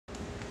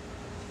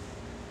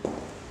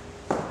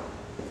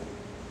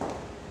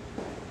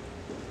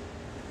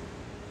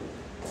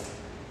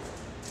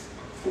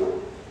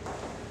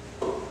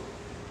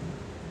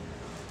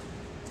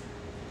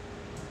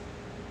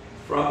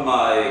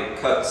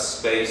Cut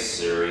Space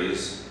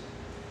series.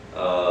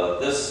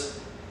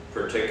 This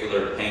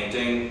particular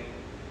painting,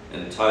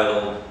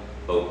 entitled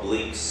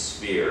Oblique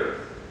Sphere.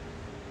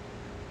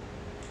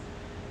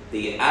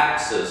 The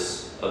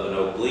axis of an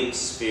oblique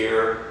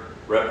sphere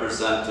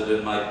represented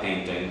in my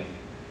painting,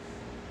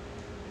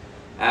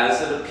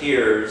 as it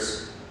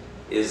appears,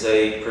 is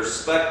a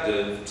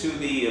perspective to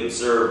the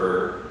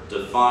observer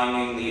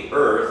defining the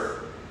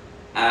Earth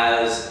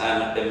as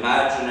an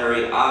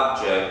imaginary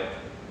object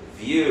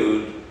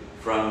viewed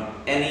from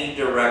any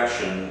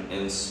direction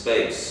in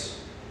space.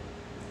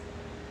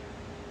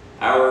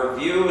 Our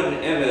view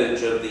and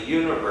image of the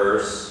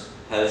universe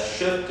has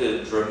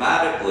shifted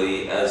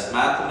dramatically as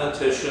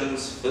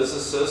mathematicians,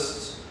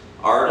 physicists,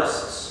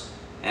 artists,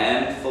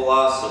 and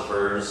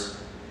philosophers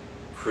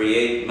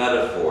create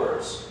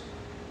metaphors.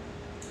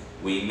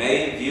 We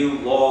may view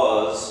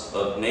laws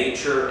of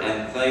nature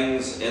and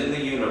things in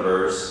the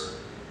universe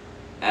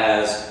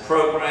as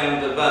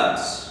programmed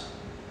events,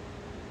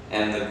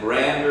 and the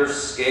grander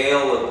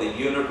scale of the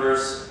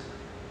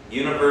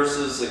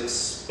universe's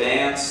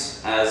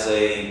expanse as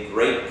a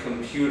great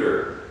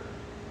computer.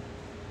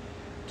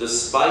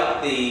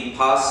 Despite the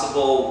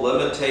possible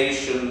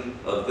limitation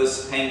of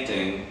this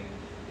painting,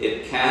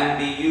 it can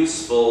be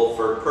useful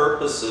for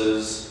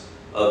purposes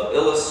of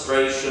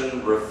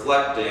illustration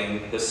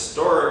reflecting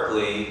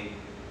historically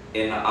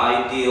in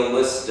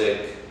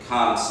idealistic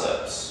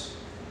concepts.